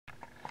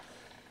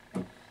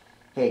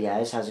Hey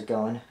guys, how's it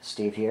going?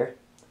 Steve here.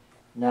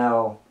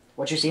 Now,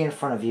 what you see in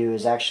front of you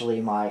is actually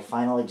my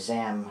final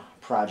exam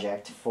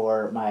project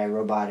for my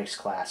robotics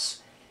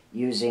class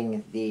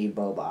using the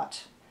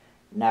Boe-Bot.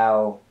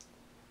 Now,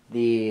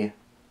 the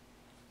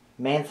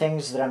main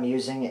things that I'm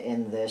using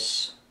in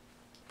this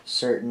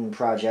certain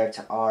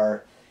project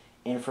are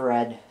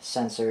infrared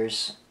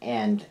sensors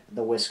and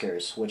the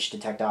whiskers, which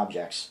detect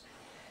objects.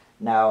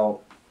 Now,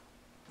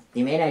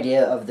 the main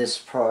idea of this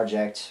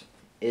project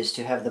is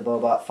to have the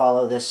Boe-Bot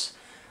follow this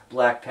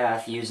black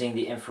path using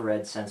the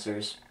infrared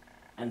sensors,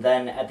 and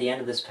then at the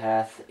end of this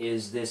path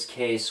is this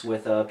case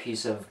with a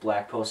piece of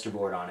black poster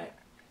board on it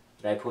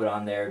that I put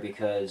on there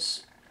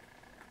because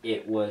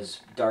it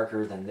was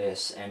darker than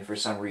this, and for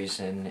some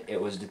reason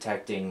it was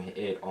detecting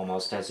it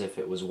almost as if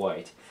it was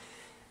white.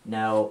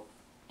 Now,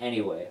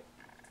 anyway,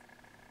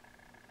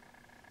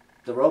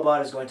 the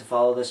robot is going to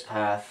follow this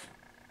path,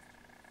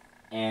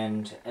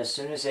 and as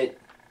soon as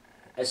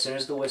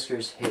the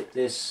whiskers hit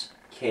this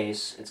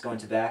case, it's going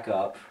to back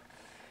up,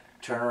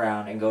 turn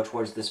around, and go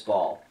towards this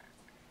ball.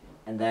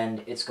 And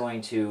then it's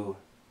going to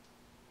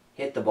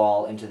hit the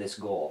ball into this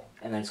goal.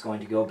 And then it's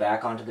going to go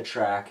back onto the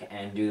track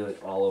and do it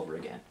all over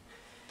again.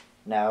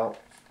 Now,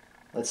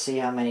 let's see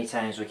how many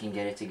times we can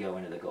get it to go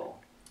into the goal.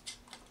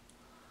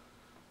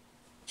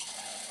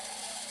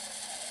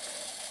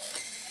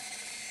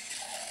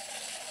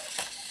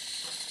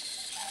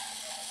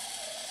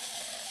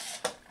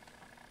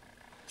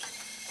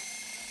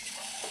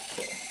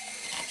 Okay,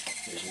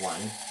 there's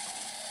one.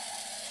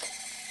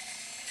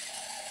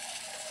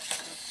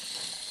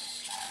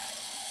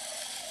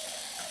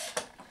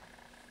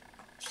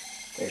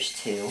 There's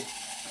two.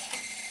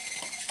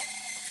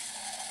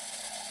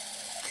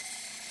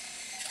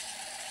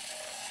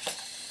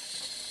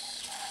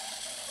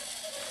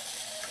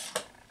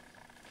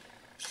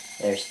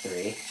 There's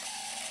three.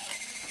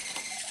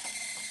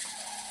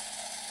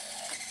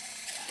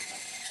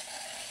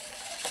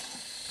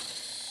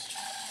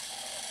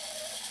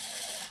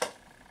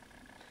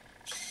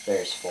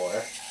 There's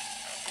four.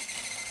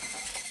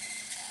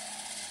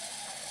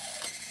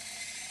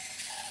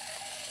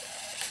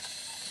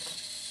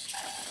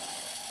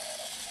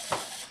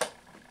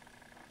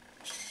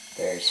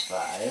 There's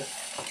five.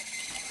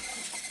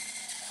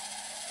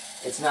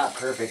 It's not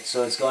perfect,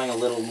 so it's going a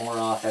little more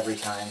off every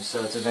time,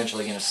 so it's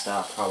eventually going to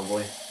stop,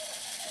 probably.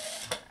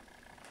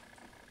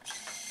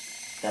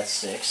 That's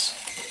six.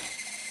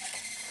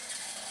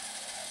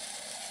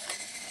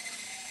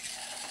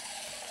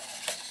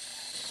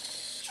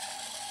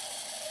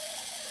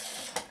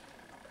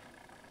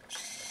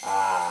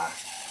 Ah.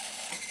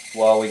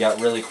 Well, we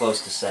got really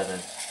close to seven.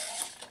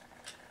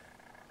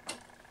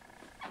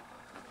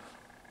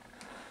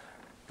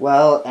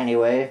 Well,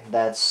 anyway,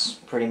 that's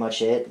pretty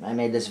much it. I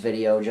made this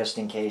video just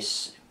in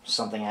case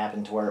something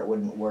happened to where it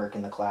wouldn't work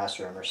in the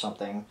classroom or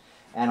something,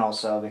 and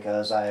also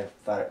because I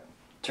thought it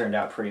turned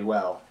out pretty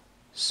well.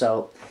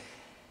 So,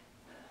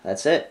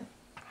 that's it.